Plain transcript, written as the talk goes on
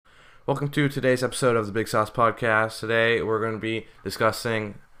Welcome to today's episode of the Big Sauce Podcast. Today we're going to be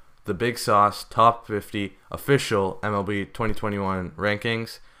discussing the Big Sauce Top 50 official MLB 2021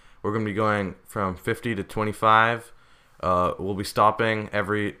 rankings. We're going to be going from 50 to 25. We'll be stopping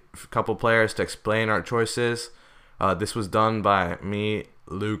every couple players to explain our choices. This was done by me,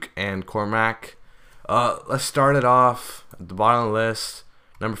 Luke, and Cormac. Let's start it off at the bottom of the list.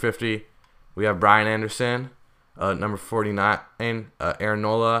 Number 50, we have Brian Anderson. Number 49, Aaron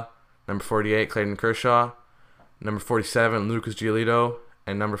Nola. Number 48, Clayton Kershaw. Number 47, Lucas Giolito.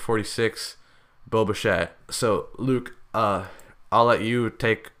 And number 46, Bo Bichette. So, Luke, I'll let you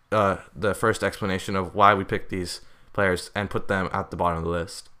take the first explanation of why we picked these players and put them at the bottom of the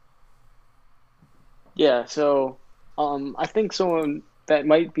list. Yeah, so I think someone that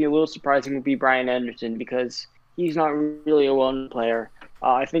might be a little surprising would be Brian Anderson because he's not really a well-known player.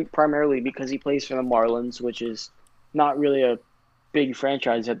 I think primarily because he plays for the Marlins, which is not really a big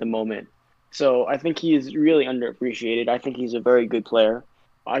franchise at the moment. So I think he is really underappreciated. I think he's a very good player.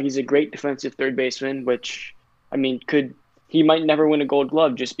 He's a great defensive third baseman, which, I mean, he might never win a Gold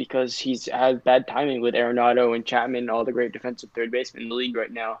Glove just because he's had bad timing with Arenado and Chapman, all the great defensive third basemen in the league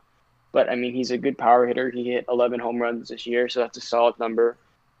right now. But, I mean, he's a good power hitter. He hit 11 home runs this year, so that's a solid number.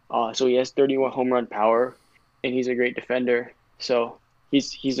 So he has 31 home run power, and he's a great defender. So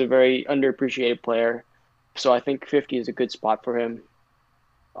he's a very underappreciated player. So I think 50 is a good spot for him.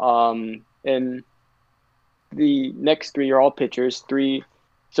 And the next three are all pitchers.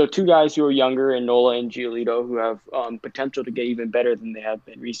 So two guys who are younger, and Nola and Giolito, who have potential to get even better than they have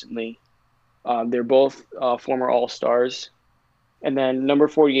been recently. They're both former All-Stars. And then number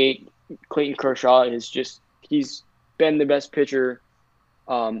 48, Clayton Kershaw, he's been the best pitcher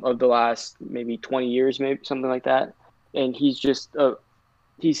of the last maybe 20 years, maybe something like that. And he's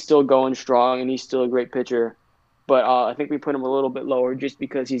still going strong, and he's still a great pitcher. But I think we put him a little bit lower just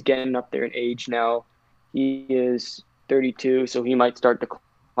because he's getting up there in age now. He is 32, so he might start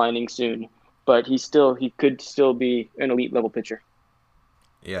declining soon. But he could still be an elite level pitcher.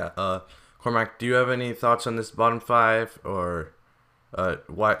 Yeah. Cormac, do you have any thoughts on this bottom five, or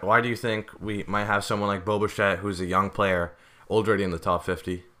why do you think we might have someone like Bo Bichette, who's a young player, already in the top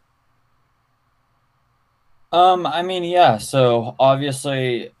 50? Yeah. So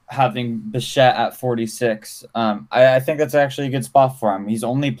obviously having Bichette at 46, I think that's actually a good spot for him. He's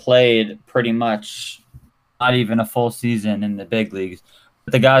only played pretty much not even a full season in the big leagues,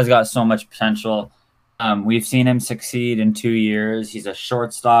 but the guy's got so much potential. We've seen him succeed in 2 years. He's a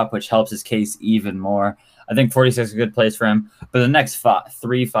shortstop, which helps his case even more. I think 46 is a good place for him. But the next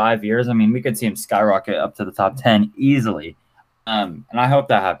 5 years, I mean, we could see him skyrocket up to the top 10 easily. And I hope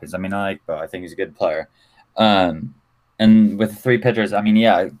that happens. I mean, I like Bo. I think he's a good player. And with the three pitchers, I mean,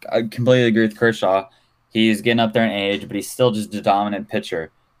 yeah, I completely agree with Kershaw. He's getting up there in age, but he's still just a dominant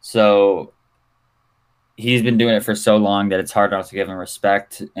pitcher. So he's been doing it for so long that it's hard not to give him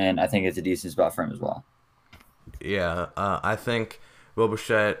respect, and I think it's a decent spot for him as well. Yeah, I think Bo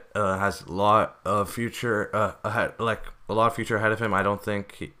Bichette has a lot of future ahead, ahead of him. I don't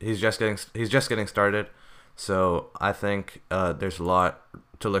think he's just getting started. So I think there's a lot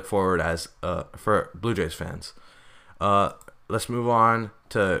to look forward as for Blue Jays fans. Let's move on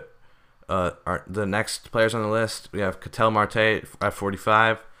to the next players on the list. We have Ketel Marte at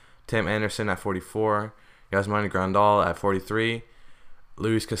 45, Tim Anderson at 44, Yasmani Grandal at 43,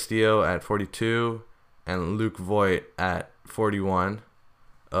 Luis Castillo at 42, and Luke Voit at 41.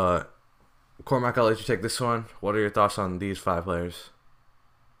 Cormac, I'll let you take this one. What are your thoughts on these five players?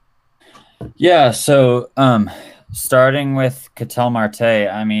 Yeah, so starting with Ketel Marte,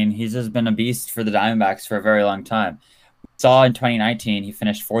 I mean, he's just been a beast for the Diamondbacks for a very long time. We saw in 2019 he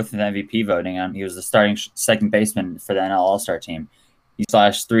finished fourth in the MVP voting, and he was the starting second baseman for the NL All-Star team. He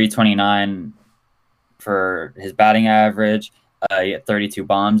slashed .329 for his batting average. He had 32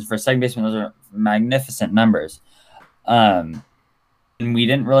 bombs. For a second baseman, those are magnificent numbers. And we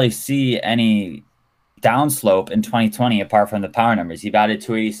didn't really see any downslope in 2020 apart from the power numbers. He batted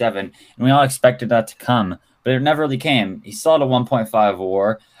 .287, and we all expected that to come, but it never really came. He still had a 1.5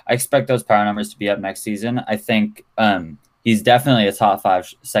 WAR. I expect those power numbers to be up next season. I think he's definitely a top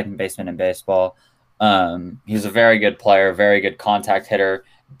 5 second baseman in baseball. He's a very good player, very good contact hitter,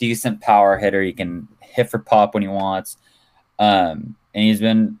 decent power hitter. He can hit for pop when he wants, and he's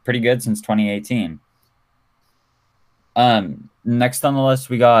been pretty good since 2018. Next on the list,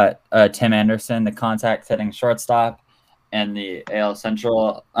 we got Tim Anderson, the contact hitting shortstop, and the AL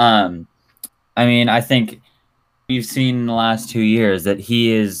Central. I mean, I think we've seen in the last 2 years that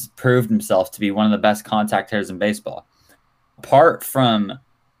he has proved himself to be one of the best contact hitters in baseball. Apart from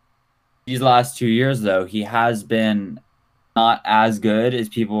these last 2 years, though, he has been not as good as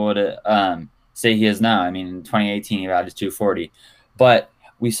people would say he is now. I mean, in 2018, he batted 240. But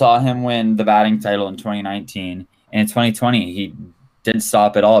we saw him win the batting title in 2019. And in 2020, he didn't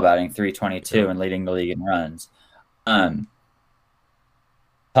stop at all, batting 322 and leading the league in runs. 10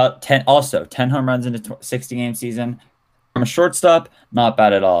 home runs in a 60-game season. From a shortstop, not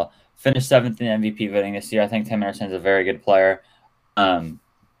bad at all. Finished 7th in MVP voting this year. I think Tim Anderson is a very good player. And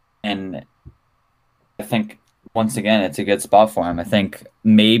I think, once again, it's a good spot for him. I think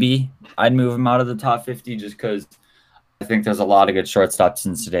maybe I'd move him out of the top 50 just because I think there's a lot of good shortstops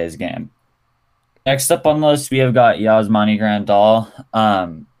in today's game. Next up on the list, we have got Yasmani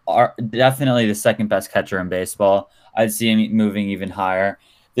Grandal. Definitely the second best catcher in baseball. I'd see him moving even higher.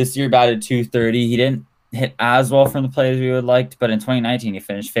 This year batted 230. He didn't hit as well from the play as we would liked, but in 2019 he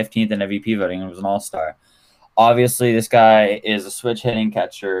finished 15th in MVP voting and was an all-star. Obviously, this guy is a switch hitting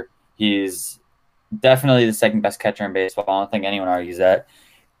catcher. He's definitely the second best catcher in baseball. I don't think anyone argues that.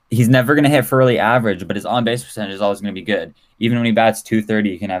 He's never going to hit for really average, but his on-base percentage is always going to be good. Even when he bats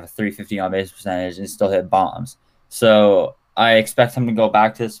 230, he can have a 350 on-base percentage and still hit bombs. So I expect him to go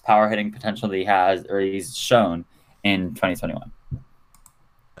back to this power hitting potential that he has, or he's shown, in 2021.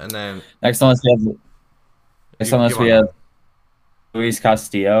 And then next on we have Luis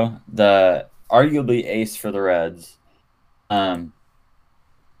Castillo, the arguably ace for the Reds.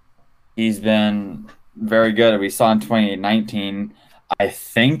 He's been very good. We saw in 2019, I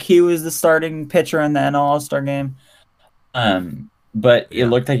think he was the starting pitcher in the NL All-Star game. But it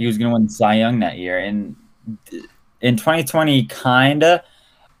looked like he was going to win Cy Young that year. And in 2020, kind of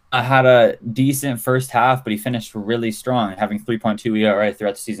had a decent first half, but he finished really strong, having 3.2 ERA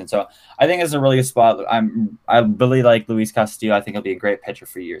throughout the season. So I think it's a really good spot. I really like Luis Castillo. I think he'll be a great pitcher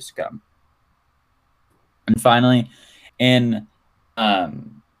for years to come. And finally, in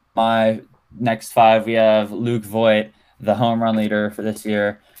my next 5, we have Luke Voit, the home run leader for this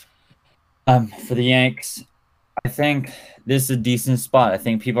year. For the Yanks, I think this is a decent spot. I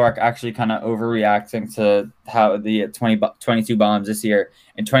think people are actually kind of overreacting to how the 22 bombs this year.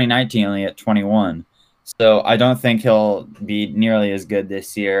 In 2019, only at 21. So I don't think he'll be nearly as good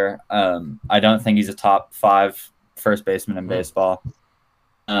this year. I don't think he's a top 5 first baseman in baseball.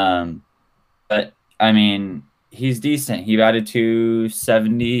 But, I mean, he's decent. He batted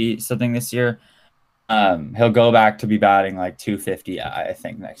 270-something this year. He'll go back to be batting like 250, I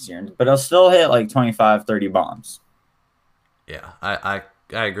think, next year. But he'll still hit like 25, 30 bombs. Yeah, I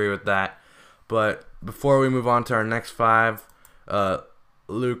agree with that. But before we move on to our next 5,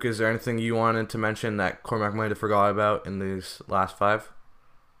 Luke, is there anything you wanted to mention that Cormac might have forgot about in these last 5?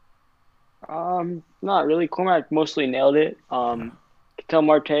 Not really. Cormac mostly nailed it. Ketel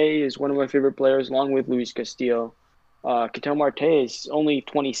Marte is one of my favorite players, along with Luis Castillo. Ketel Marte is only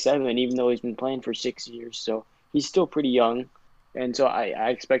 27, even though he's been playing for 6 years, so he's still pretty young. And so I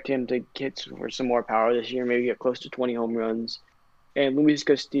expect him to get for some more power this year, maybe get close to 20 home runs. And Luis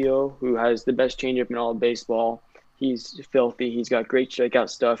Castillo, who has the best changeup in all of baseball, he's filthy. He's got great strikeout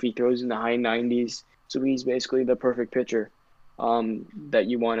stuff. He throws in the high 90s. So he's basically the perfect pitcher that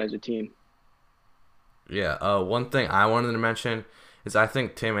you want as a team. Yeah, one thing I wanted to mention is I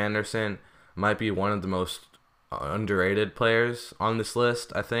think Tim Anderson might be one of the most underrated players on this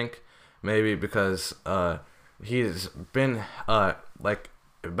list. I think maybe because he's been like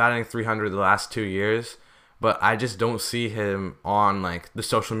batting 300 the last 2 years, but I just don't see him on like the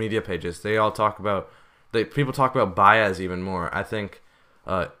social media pages. They all talk about people talk about Baez even more. I think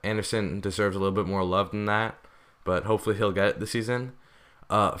Anderson deserves a little bit more love than that, but hopefully he'll get it this season.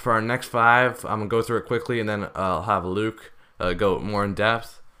 For our next 5, I'm gonna go through it quickly, and then I'll have Luke go more in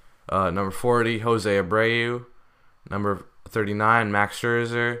depth. Number 40, Jose Abreu. Number 39, Max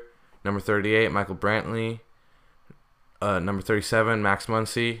Scherzer. Number 38, Michael Brantley. Number 37, Max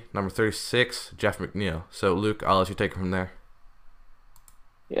Muncy. Number 36, Jeff McNeil. So, Luke, I'll let you take it from there.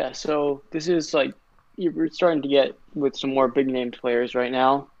 Yeah, so this is like you're starting to get with some more big-name players right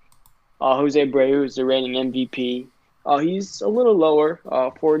now. Jose Abreu is the reigning MVP. He's a little lower.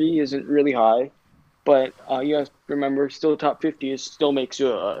 40 isn't really high. But you have to remember, still top 50 still makes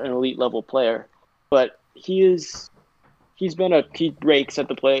you an elite-level player. But he breaks at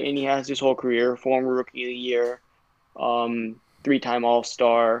the plate, and he has his whole career, former Rookie of the Year, 3-time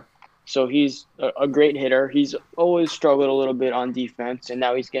All-Star. So he's a great hitter. He's always struggled a little bit on defense, and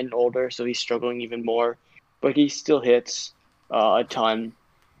now he's getting older, so he's struggling even more. But he still hits a ton,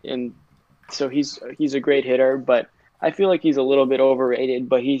 and so he's a great hitter. But I feel like he's a little bit overrated,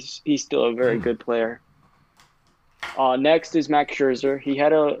 but he's still a very good player. Next is Max Scherzer. He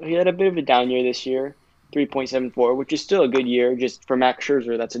had a bit of a down year this year, 3.74, which is still a good year. Just for Max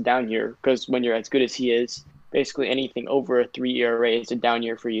Scherzer, that's a down year because when you're as good as he is, basically anything over a 3 ERA is a down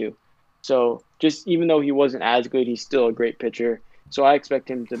year for you. So just even though he wasn't as good, he's still a great pitcher. So I expect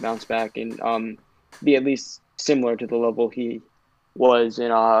him to bounce back and be at least similar to the level he was in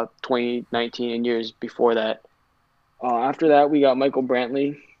 2019 and years before that. After that, we got Michael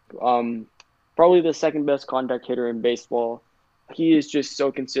Brantley, probably the second best contact hitter in baseball. He is just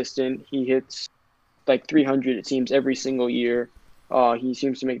so consistent. He hits like 300, it seems, every single year. He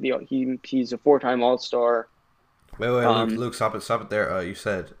seems to make he's a 4-time All-Star. Wait, Luke, stop it there. You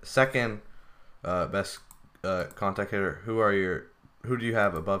said second best contact hitter. Who do you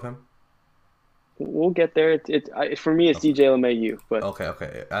have above him? We'll get there. For me, it's DJ LeMahieu. But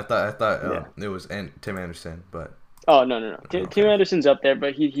okay. I thought it was Tim Anderson, but no. Tim Anderson's up there,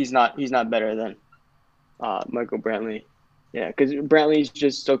 but he's not better than Michael Brantley. Yeah, because Brantley's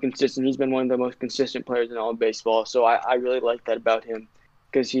just so consistent. He's been one of the most consistent players in all of baseball. So I really like that about him,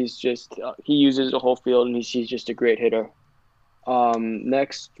 because he's just he uses the whole field, and he's just a great hitter.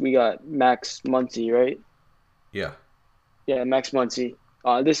 Next we got Max Muncy, right? Yeah, Max Muncy.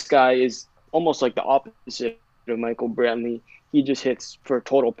 This guy is almost like the opposite of Michael Brantley. He just hits for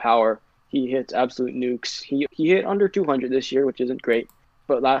total power. He hits absolute nukes. He hit under 200 this year, which isn't great,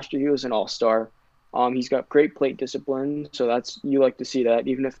 but last year he was an all-star. He's got great plate discipline, so you like to see that,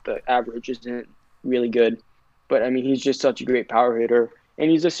 even if the average isn't really good. But I mean, he's just such a great power hitter,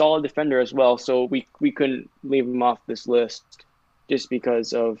 and he's a solid defender as well. So we couldn't leave him off this list just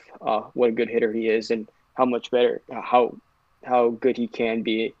because of what a good hitter he is and how much better how good he can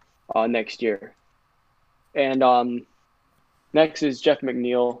be next year. And next is Jeff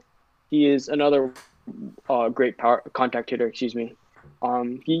McNeil. He is another great contact hitter. Excuse me.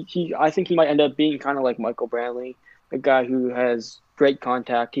 I think he might end up being kind of like Michael Brantley, a guy who has great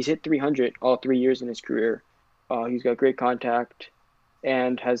contact. He's hit 300 all 3 years in his career. He's got great contact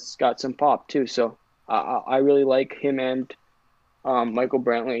and has got some pop too. So I really like him and Michael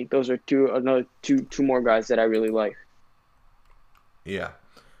Brantley. Those are two more guys that I really like. Yeah.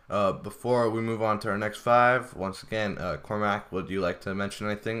 Before we move on to our next 5, once again, Cormac, would you like to mention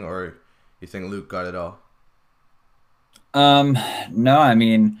anything, or you think Luke got it all? No, I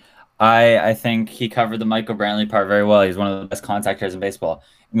mean, I think he covered the Michael Brantley part very well. He's one of the best contact hitters in baseball.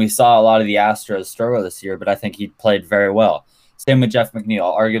 And we saw a lot of the Astros struggle this year, but I think he played very well. Same with Jeff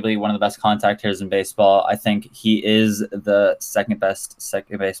McNeil, arguably one of the best contact hitters in baseball. I think he is the second best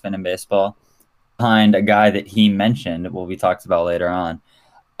second baseman in baseball, behind a guy that he mentioned, will be talked about later on.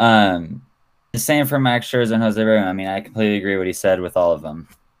 The same for Max Scherzer and Jose Abreu. I mean, I completely agree what he said with all of them.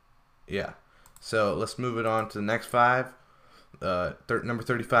 Yeah. So let's move it on to the next 5. Number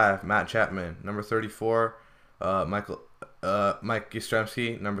 35, Matt Chapman. Number 34, Mike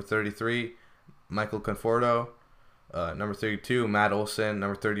Yastrzemski. Number 33, Michael Conforto. Number 32, Matt Olson.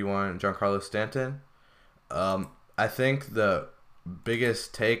 Number 31, Giancarlo Stanton. I think the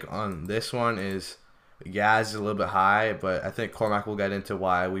biggest take on this one is Yaz is a little bit high, but I think Cormac will get into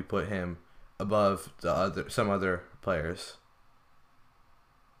why we put him above some other players.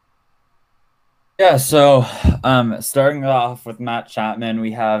 Yeah, so starting off with Matt Chapman,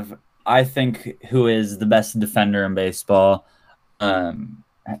 we have, I think, who is the best defender in baseball, and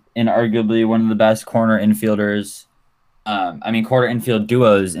arguably one of the best corner infielders. Corner infield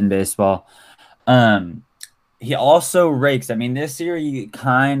duos in baseball. He also rakes. I mean, this year he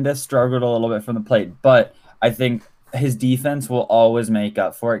kind of struggled a little bit from the plate, but I think his defense will always make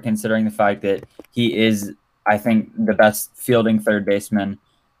up for it, considering the fact that he is, I think, the best fielding third baseman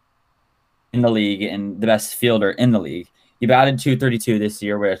in the league and the best fielder in the league. He batted .232 this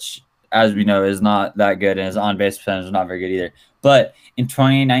year, which, as we know, is not that good, and his on-base percentage is not very good either. But in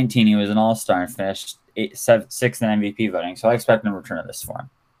 2019, he was an all-star and finished 6th in MVP voting, so I expect him to return to this form.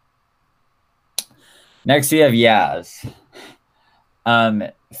 Next, we have Yaz.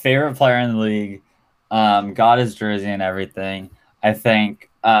 Favorite player in the league. Got his jersey and everything, I think.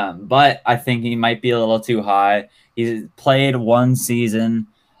 But I think he might be a little too high. He's played one season,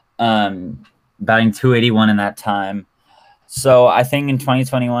 batting .281 in that time. So I think in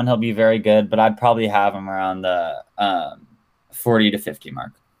 2021 he'll be very good, but I'd probably have him around the 40 to 50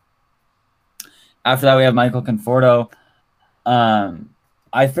 mark. After that, we have Michael Conforto.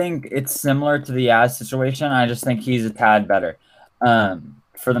 I think it's similar to the Yaz situation. I just think he's a tad better.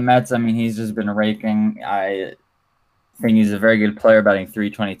 For the Mets, I mean, he's just been raking. I think he's a very good player, batting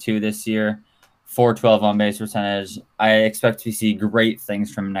 .322 this year, .412 on base percentage. I expect to see great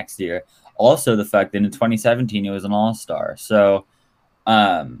things from him next year. Also, the fact that in 2017 he was an all-star. So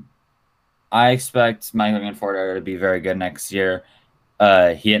I expect Michael Conforto to be very good next year.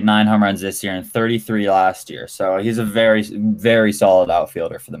 He hit 9 home runs this year and 33 last year. So he's a very, very solid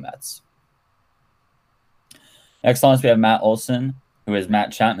outfielder for the Mets. Next on us, we have Matt Olson, who is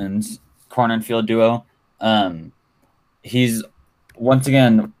Matt Chapman's corner and field duo. He's once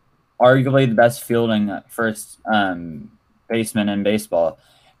again arguably the best fielding first baseman in baseball.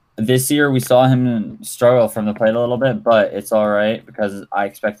 This year, we saw him struggle from the plate a little bit, but it's all right because I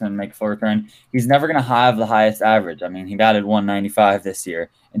expect him to make a full return. He's never going to have the highest average. I mean, he batted 195 this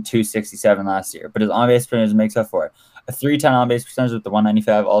year and 267 last year, but his on-base percentage makes up for it. A 310 on-base percentage with the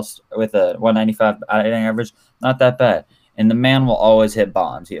 195, also with a 195 batting average, not that bad. And the man will always hit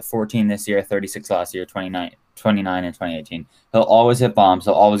bombs. He hit 14 this year, 36 last year, 29 in 2018. He'll always hit bombs.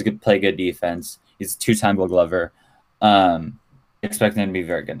 He'll always play good defense. He's a two-time Gold Glover. Expect him to be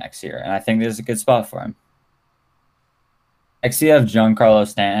very good next year, and I think this is a good spot for him. Next, you have Giancarlo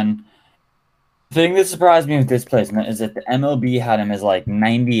Stanton. The thing that surprised me with this placement is that the MLB had him as like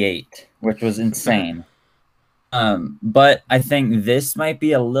 98, which was insane. But I think this might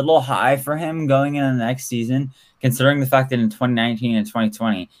be a little high for him going into the next season, considering the fact that in 2019 and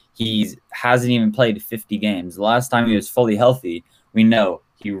 2020, he hasn't even played 50 games. The last time he was fully healthy, we know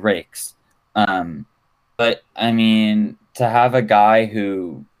he rakes. But, I mean, to have a guy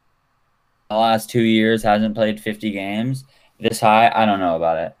who the last 2 years hasn't played 50 games this high, I don't know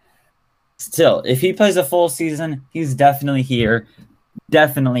about it. Still, if he plays a full season, he's definitely here,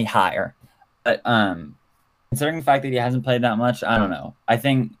 definitely higher. But considering the fact that he hasn't played that much, I don't know. I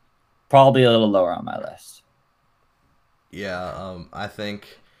think probably a little lower on my list. Yeah, I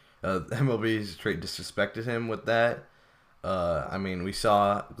think MLB's straight disrespected him with that. I mean, we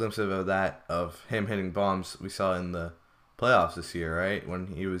saw a glimpse of that, of him hitting bombs we saw in the playoffs this year, right? When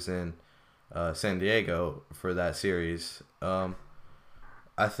he was in San Diego for that series.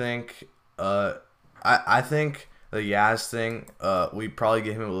 I think I think the Yaz thing, we probably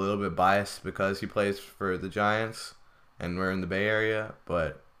get him a little bit biased because he plays for the Giants and we're in the Bay Area,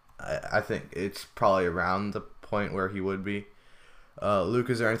 but I think it's probably around the point where he would be. Luke,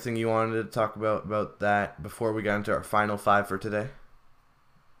 is there anything you wanted to talk about that before we got into our final five for today?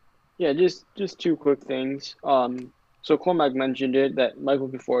 Yeah, just two quick things. So Cormac mentioned it that Michael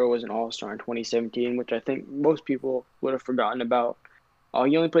Conforto was an All-Star in 2017, which I think most people would have forgotten about.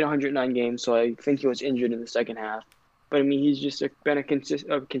 He only played 109 games, so I think he was injured in the second half. But I mean, he's just been a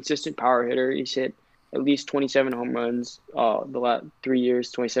consistent power hitter. He's hit at least 27 home runs the last 3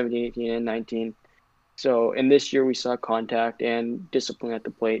 years, 2017, 18, and 19. So, and this year we saw contact and discipline at the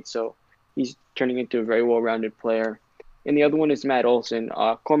plate. So he's turning into a very well-rounded player. And the other one is Matt Olson.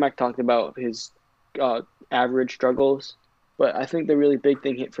 Cormac talked about his average struggles, but I think the really big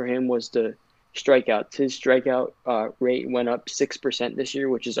thing hit for him was the strikeouts. His strikeout rate went up 6% this year,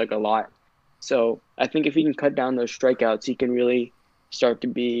 which is like a lot. So I think if he can cut down those strikeouts, he can really start to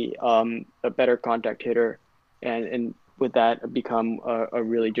be a better contact hitter, and with that become a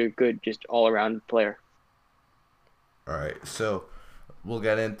really good just all-around player. All right, so we'll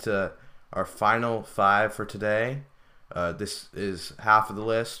get into our final five for today. This is half of the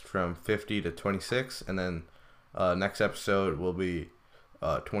list from 50 to 26, and then next episode will be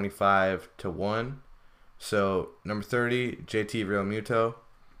 25 to 1. So number 30, JT Realmuto.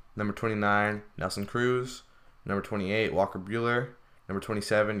 Number 29, Nelson Cruz. Number 28, Walker Buehler. Number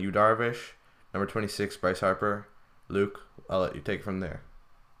 27, Yu Darvish. Number 26, Bryce Harper. Luke, I'll let you take it from there.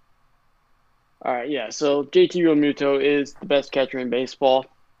 All right, yeah. So JT Realmuto is the best catcher in baseball.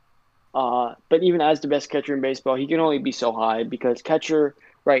 But even as the best catcher in baseball, he can only be so high because catcher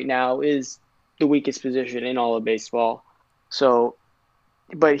right now is the weakest position in all of baseball. So,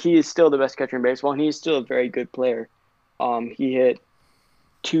 but he is still the best catcher in baseball, and he is still a very good player. He hit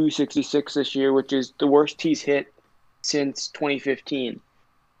 266 this year, which is the worst he's hit since 2015.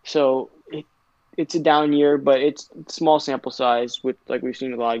 So it's a down year, but it's small sample size with like we've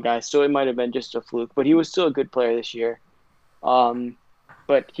seen with a lot of guys. So it might have been just a fluke, but he was still a good player this year.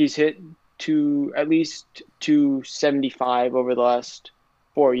 But he's hit to at least 275 over the last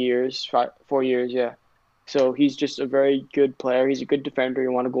 4 years. 4 years, yeah. So he's just a very good player. He's a good defender. He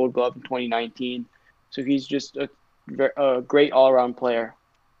won a Gold Glove in 2019. So he's just a great all-around player.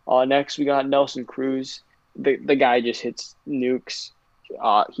 Next, we got Nelson Cruz. The guy just hits nukes.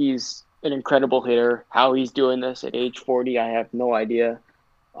 He's an incredible hitter. How he's doing this at age 40, I have no idea.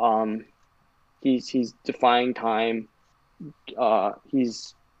 He's defying time.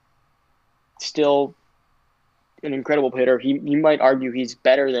 He's still an incredible hitter. You might argue he's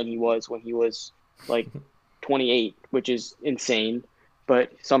better than he was when he was like 28, which is insane,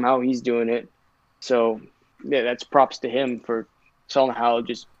 but somehow he's doing it. So yeah, that's props to him for somehow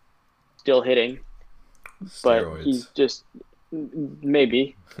just still hitting. Steroids. But he's just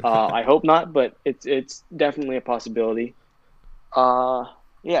maybe. I hope not, but it's definitely a possibility.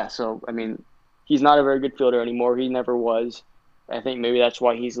 Yeah. So I mean, he's not a very good fielder anymore. He never was. I think maybe that's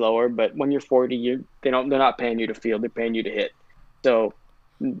why he's lower. But when you're 40, they're not paying you to field; they're paying you to hit. So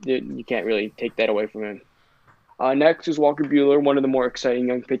you can't really take that away from him. Next is Walker Buehler, one of the more exciting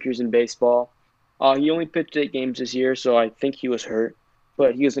young pitchers in baseball. He only pitched 8 games this year, so I think he was hurt.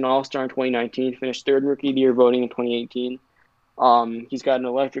 But he was an All-Star in 2019, finished third Rookie of the Year voting in 2018. He's got an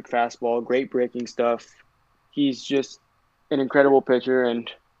electric fastball, great breaking stuff. He's just an incredible pitcher,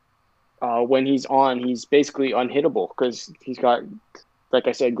 and when he's on, he's basically unhittable because he's got, like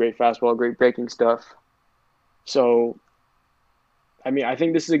I said, great fastball, great breaking stuff. So, I mean, I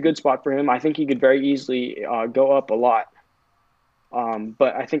think this is a good spot for him. I think he could very easily go up a lot.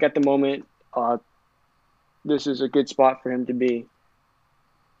 But I think at the moment, this is a good spot for him to be.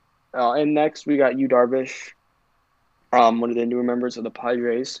 And next, we got Yu Darvish, one of the newer members of the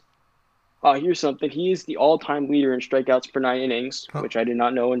Padres. Here's something. He is the all-time leader in strikeouts per 9 innings, which I did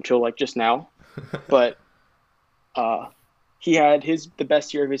not know until like just now. But he had the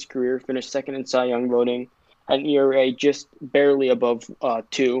best year of his career, finished second in Cy Young voting, had an ERA just barely above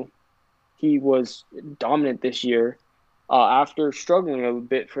 2. He was dominant this year after struggling a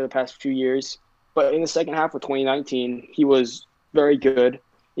bit for the past few years. But in the second half of 2019, he was very good.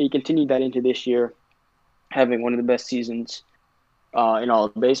 He continued that into this year, having one of the best seasons in all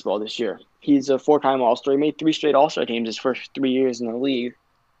of baseball this year. He's a 4-time All-Star. He made 3 straight All-Star teams his first 3 years in the league.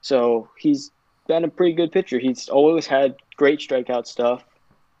 So he's been a pretty good pitcher. He's always had great strikeout stuff.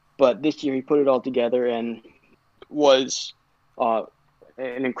 But this year he put it all together and was an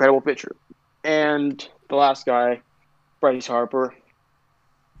incredible pitcher. And the last guy, Bryce Harper,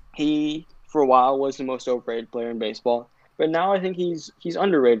 he, for a while, was the most overrated player in baseball. But now I think he's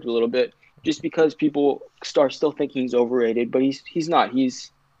underrated a little bit just because people start still thinking he's overrated. But he's not.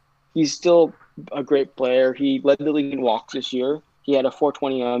 He's still a great player. He led the league in walks this year. He had a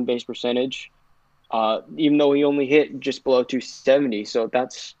 420 on base percentage, even though he only hit just below 270. So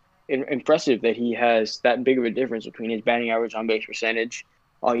that's impressive that he has that big of a difference between his batting average on base percentage.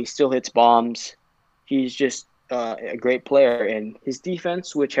 He still hits bombs. He's just a great player. And his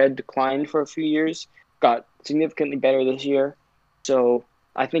defense, which had declined for a few years, got significantly better this year. So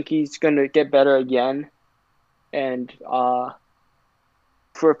I think he's going to get better again. And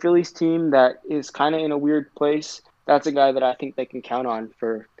for a Phillies team that is kind of in a weird place, that's a guy that I think they can count on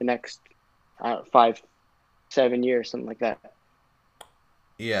for the next 5-7 years, something like that.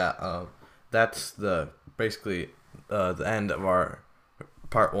 Yeah, that's basically the end of our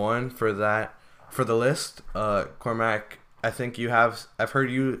part 1 for the list. Cormac, I've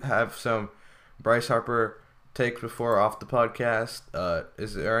heard you have some Bryce Harper takes before off the podcast.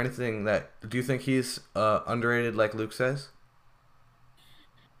 Is there anything do you think he's underrated like Luke says?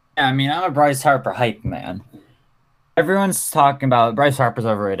 Yeah, I mean, I'm a Bryce Harper hype man. Everyone's talking about Bryce Harper's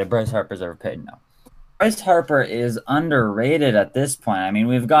overrated, Bryce Harper's overpaid. No. Bryce Harper is underrated at this point. I mean,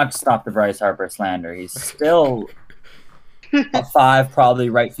 we've got to stop the Bryce Harper slander. He's still a 5, probably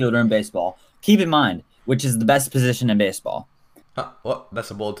right fielder in baseball. Keep in mind, which is the best position in baseball. What?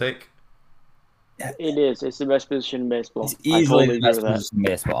 That's a bold take. It is. It's the best position in baseball. It's easily the best position in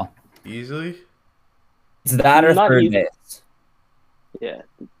baseball. Easily? It's that or third base. Yeah.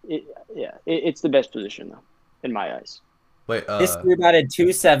 It's the best position, though, in my eyes. Wait, this year batted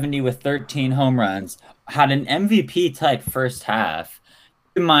 270 with 13 home runs, had an MVP-type first half.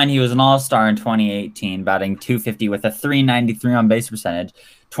 Keep in mind, he was an All-Star in 2018, batting 250 with a 393 on base percentage.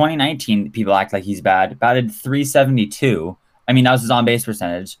 2019, people act like he's bad. Batted 372. I mean, that was his on base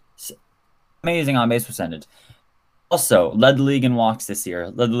percentage. Amazing on base percentage. Also, led the league in walks this year.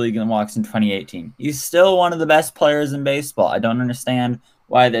 Led the league in walks in 2018. He's still one of the best players in baseball. I don't understand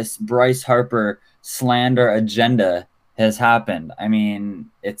why this Bryce Harper slander agenda has happened. I mean,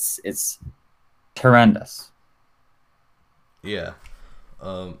 it's horrendous. Yeah.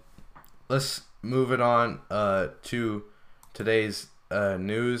 Let's move it on to today's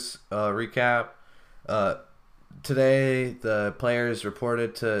news recap. Today, the players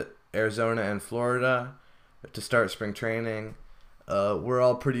reported to Arizona and Florida to start spring training. We're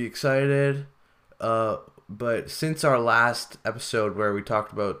all pretty excited. But since our last episode where we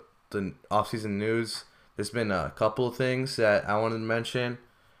talked about the offseason news, there's been a couple of things that I wanted to mention.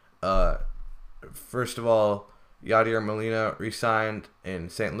 First of all, Yadier Molina re-signed in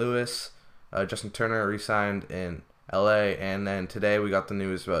St. Louis. Justin Turner re-signed in LA. And then today we got the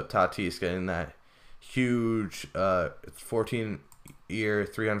news about Tatis getting that huge 14-year,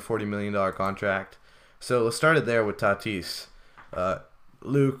 $340 million contract. So let's start it there with Tatis.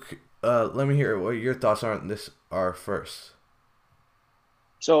 Luke, let me hear what your thoughts on this are first.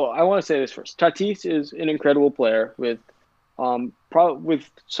 So I want to say this first. Tatis is an incredible player with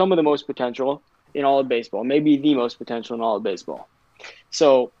some of the most potential in all of baseball, maybe the most potential in all of baseball.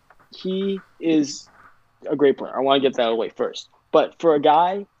 So he is a great player. I want to get that away first. But for a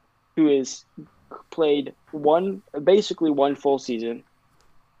guy who has played basically one full season,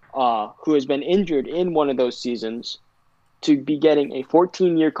 who has been injured in one of those seasons, to be getting a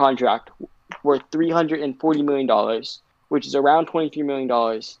 14-year contract worth $340 million, which is around $23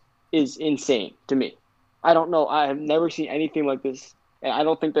 million, is insane to me. I don't know. I have never seen anything like this, and I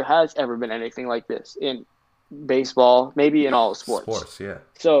don't think there has ever been anything like this in baseball, maybe in all sports. Sports, yeah.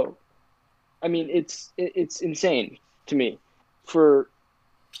 So, I mean, it's insane to me.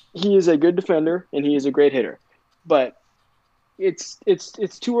 He is a good defender and he is a great hitter, but it's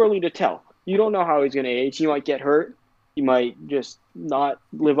too early to tell. You don't know how he's going to age. He might get hurt. He might just not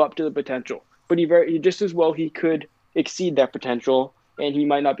live up to the potential. But he just as well he could exceed that potential, and he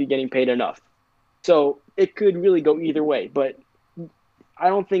might not be getting paid enough. So it could really go either way. But I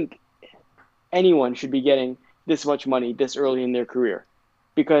don't think anyone should be getting this much money this early in their career,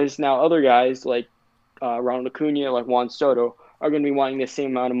 because now other guys like Ronald Acuna, like Juan Soto, are going to be wanting the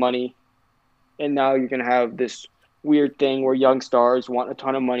same amount of money, and now you're going to have this weird thing where young stars want a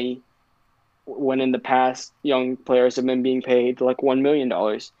ton of money when in the past young players have been being paid like $1 million.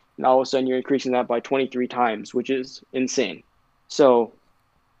 And all of a sudden you're increasing that by 23 times, which is insane. So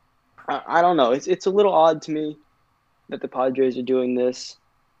I don't know. It's a little odd to me that the Padres are doing this,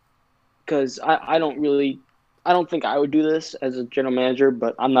 because I don't think I would do this as a general manager,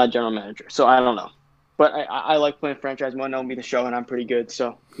 but I'm not a general manager, so I don't know. But I like playing franchise mode. Know me the show, and I'm pretty good,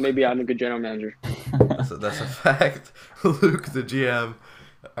 so maybe I'm a good general manager. That's a fact. Luke, the GM.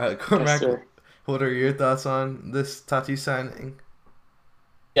 Cormac, Yes, what are your thoughts on this Tatis signing?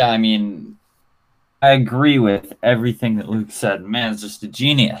 Yeah, I mean, I agree with everything that Luke said. Man's just a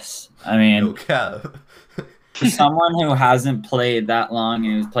genius. I mean, No cap. for someone who hasn't played that long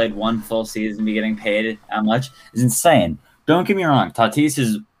and who's played one full season, be getting paid that much is insane. Don't get me wrong. Tatis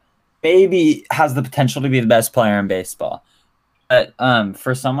is maybe has the potential to be the best player in baseball. But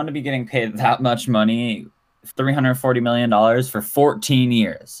for someone to be getting paid that much money, $340 million for 14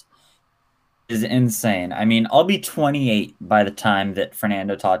 years, is insane. I mean, I'll be 28 by the time that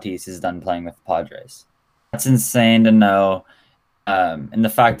Fernando Tatis is done playing with the Padres. That's insane to know. And the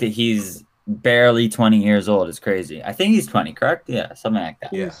fact that he's barely 20 years old is crazy. I think he's 20, correct? Yeah, something like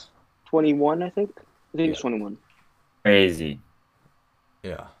that. He's 21, I think. I think he's 21. Crazy.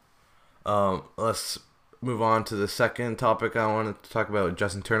 Yeah. Let's move on to the second topic I wanted to talk about.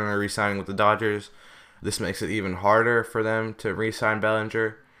 Justin Turner re-signing with the Dodgers. This makes it even harder for them to re-sign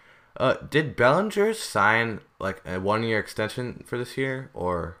Bellinger. Did Bellinger sign like a 1-year extension for this year,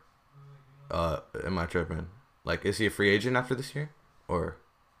 or am I tripping? Like, is he a free agent after this year, or?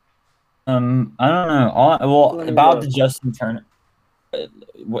 I don't know. About the Justin Turner.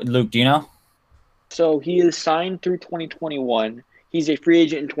 Luke, do you know? So he is signed through 2021. He's a free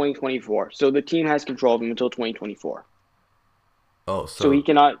agent in 2024. So the team has control of him until 2024. Oh, so he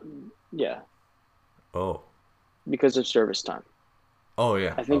cannot. Yeah. Oh. Because of service time. Oh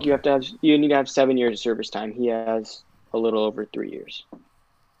yeah. I think you need to have 7 years of service time. He has a little over 3 years.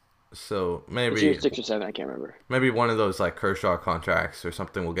 So maybe it's year 6 or 7. I can't remember. Maybe one of those like Kershaw contracts or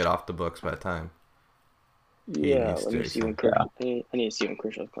something will get off the books by the time. Yeah, let me see when Kershaw. I need to see when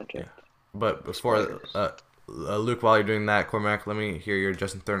Kershaw's contract. Yeah. But before Luke, while you're doing that, Cormac, let me hear your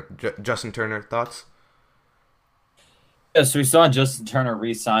Justin Turner thoughts. Yeah, so we saw Justin Turner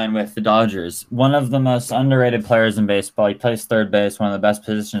re-sign with the Dodgers. One of the most underrated players in baseball. He plays third base, one of the best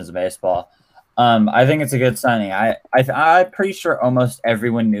positions in baseball. I think it's a good signing. I'm pretty sure almost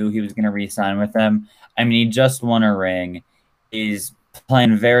everyone knew he was going to re-sign with them. I mean, he just won a ring. He's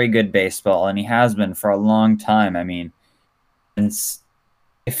playing very good baseball, and he has been for a long time. I mean,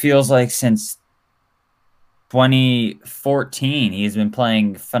 it feels like since 2014 he's been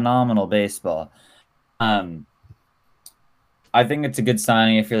playing phenomenal baseball. I think it's a good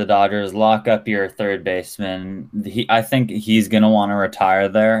signing if you're the Dodgers. Lock up your third baseman. I think he's going to want to retire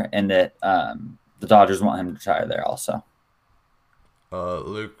there, and that the Dodgers want him to retire there also.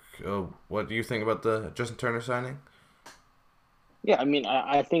 Luke, what do you think about the Justin Turner signing? Yeah, I mean,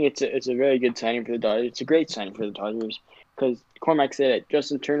 I think it's a very good signing for the Dodgers. It's a great signing for the Dodgers because Cormac said it.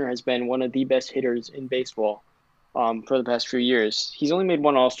 Justin Turner has been one of the best hitters in baseball for the past few years. He's only made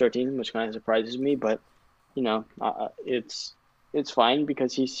one All-Star team, which kind of surprises me, but you know, it's fine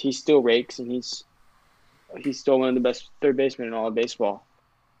because he still rakes and he's still one of the best third basemen in all of baseball.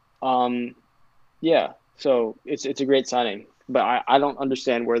 Yeah, so it's a great signing, but I don't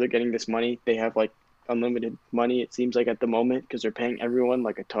understand where they're getting this money. They have like unlimited money, it seems like at the moment, because they're paying everyone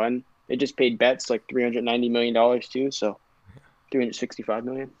like a ton. They just paid Betts like $390 million too, so $365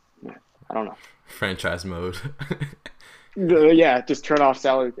 million. Yeah. I don't know. Franchise mode. Yeah, just turn off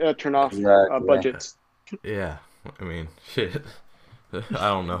salary, turn off Exactly. budgets. Yeah, I mean, shit. I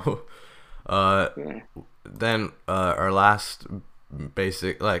don't know. Uh, Yeah. then our last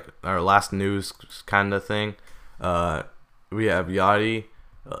our last news kind of thing. We have Yachty,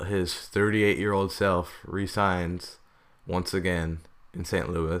 his 38-year-old self resigns once again in St.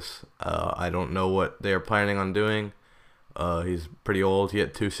 Louis. I don't know what they're planning on doing. He's pretty old. He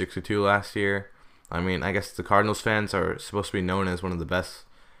had 262 last year. I mean, I guess the Cardinals fans are supposed to be known as one of the best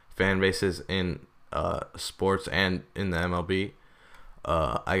fan bases in sports and in the MLB.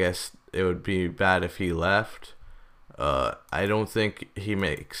 I guess it would be bad if he left. I don't think he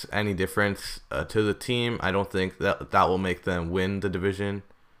makes any difference to the team. I don't think that will make them win the division.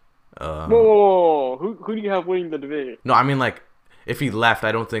 Whoa. Who do you have winning the division? No, I mean, like, if he left,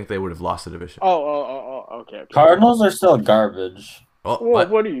 I don't think they would have lost the division. Okay. Cardinals are still garbage. Oh, Whoa,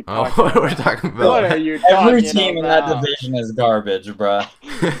 what are you talking what about? are we talking What about? are you talking Every team in that about? division is garbage, bruh.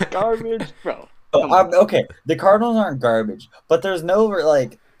 Garbage, bro. Okay, the Cardinals aren't garbage, but there's no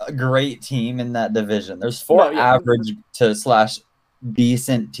like a great team in that division. There's four No, yeah. average to slash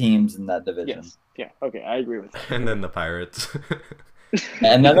decent teams in that division. Yes. Yeah. Okay, I agree with that. And then the Pirates.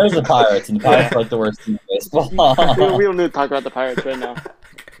 And then there's the Pirates, and the Pirates are like the worst team in baseball. We don't need to talk about the Pirates right now.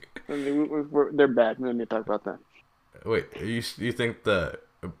 I mean, they're bad. We don't need to talk about that. Wait, you think the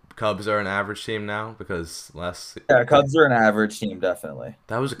Cubs are an average team now? Because Yeah, Cubs are an average team, definitely.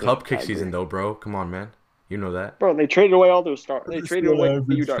 that was a Yeah, Cub kick I agree. season though, bro. Come on, man. You know that. Bro, they traded away all those stars. They traded away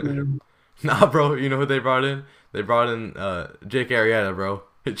Yu Darvish. Nah, bro. You know who they brought in? They brought in Jake Arrieta, bro.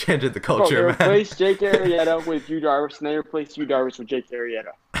 It changed the Bro, culture, they man. replaced Jake Arrieta with Yu Darvish, and they replaced Yu Darvish with Jake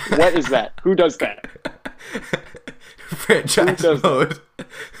Arrieta. What is that? Who does that? Franchise Who does mode.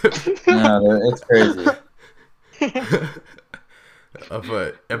 No, it's crazy.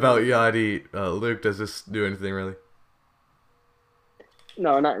 But about Yachty, Luke, does this do anything really?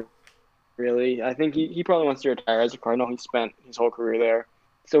 No, not really. I think he probably wants to retire as a Cardinal. He spent his whole career there,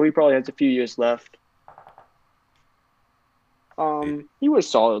 so he probably has a few years left. He was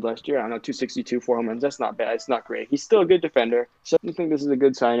solid last year. I don't know, 262, 4 home runs. That's not bad. It's not great. He's still a good defender. So I think this is a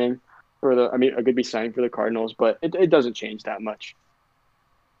good signing a good signing for the Cardinals, but it doesn't change that much.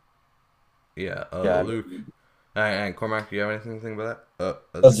 Yeah, Yeah. Luke. And Cormac, do you have anything to think about that?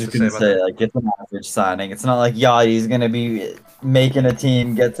 I was just gonna say, like, it's an average signing. It's not like Yachty's gonna be making a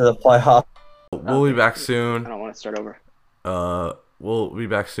team get to the playoff. We'll be back I soon. don't want to start over. We'll be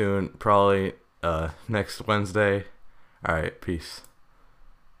back soon, probably next Wednesday. All right, peace.